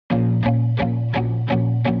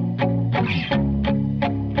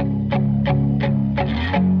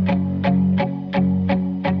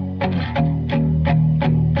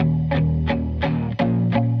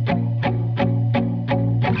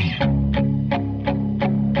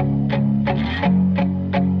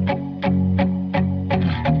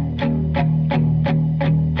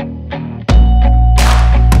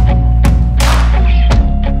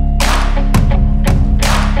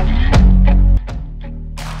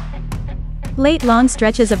Late long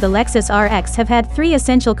stretches of the Lexus RX have had three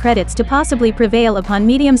essential credits to possibly prevail upon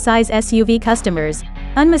medium-size SUV customers: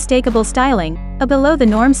 unmistakable styling, a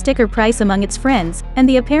below-the-norm sticker price among its friends, and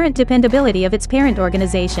the apparent dependability of its parent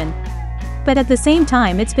organization. But at the same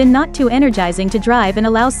time, it's been not too energizing to drive and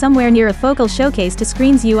allows somewhere near a focal showcase to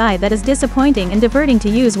screen's UI that is disappointing and diverting to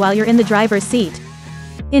use while you're in the driver's seat.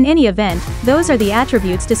 In any event, those are the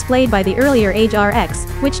attributes displayed by the earlier age RX,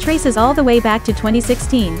 which traces all the way back to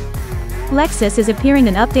 2016. Lexus is appearing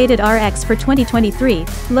an updated RX for 2023,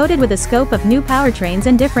 loaded with a scope of new powertrains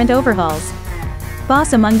and different overhauls.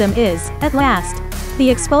 Boss among them is, at last, the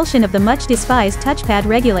expulsion of the much-despised touchpad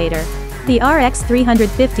regulator. The RX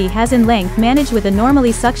 350 has in length managed with a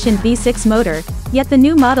normally suctioned V6 motor, yet the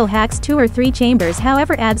new model hacks 2 or 3 chambers,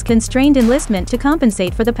 however adds constrained enlistment to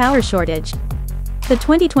compensate for the power shortage. The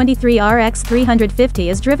 2023 RX 350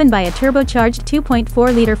 is driven by a turbocharged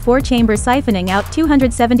 2.4-liter 4-chamber siphoning out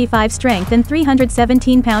 275 strength and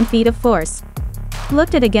 317 pound-feet of force.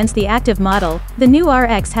 Looked at against the active model, the new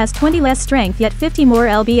RX has 20 less strength yet 50 more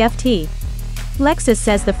lb-ft. Lexus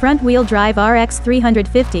says the front-wheel drive RX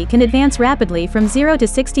 350 can advance rapidly from 0 to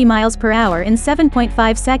 60 miles per hour in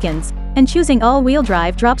 7.5 seconds, and choosing all-wheel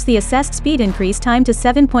drive drops the assessed speed increase time to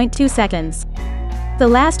 7.2 seconds. The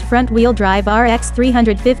last front-wheel drive RX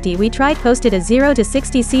 350 we tried posted a 0 to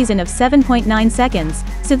 60 season of 7.9 seconds,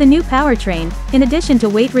 so the new powertrain, in addition to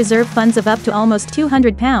weight reserve funds of up to almost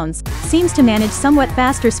 200 pounds, seems to manage somewhat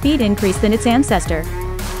faster speed increase than its ancestor.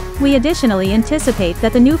 We additionally anticipate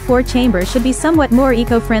that the new 4-chamber should be somewhat more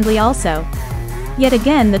eco-friendly also. Yet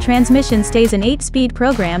again, the transmission stays an 8-speed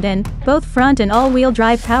programmed and both front and all-wheel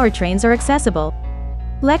drive powertrains are accessible.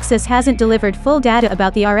 Lexus hasn't delivered full data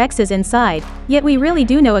about the RX's inside, yet we really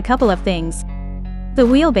do know a couple of things. The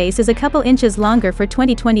wheelbase is a couple inches longer for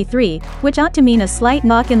 2023, which ought to mean a slight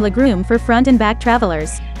knock in legroom for front and back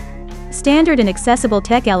travelers. Standard and accessible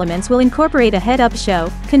tech elements will incorporate a head-up show,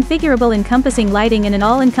 configurable encompassing lighting and an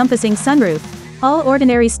all-encompassing sunroof. All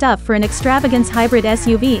ordinary stuff for an extravagance hybrid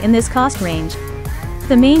SUV in this cost range.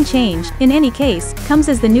 The main change, in any case, comes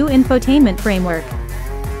as the new infotainment framework.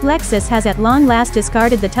 Lexus has at long last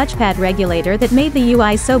discarded the touchpad regulator that made the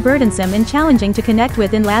UI so burdensome and challenging to connect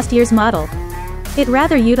with in last year's model. It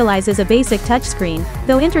rather utilizes a basic touchscreen,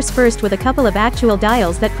 though interspersed with a couple of actual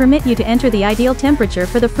dials that permit you to enter the ideal temperature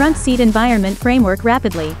for the front seat environment framework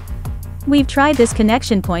rapidly. We've tried this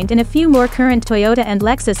connection point in a few more current Toyota and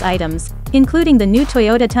Lexus items, including the new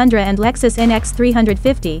Toyota Tundra and Lexus NX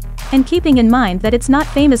 350, and keeping in mind that it's not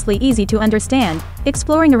famously easy to understand,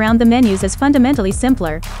 exploring around the menus is fundamentally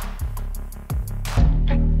simpler.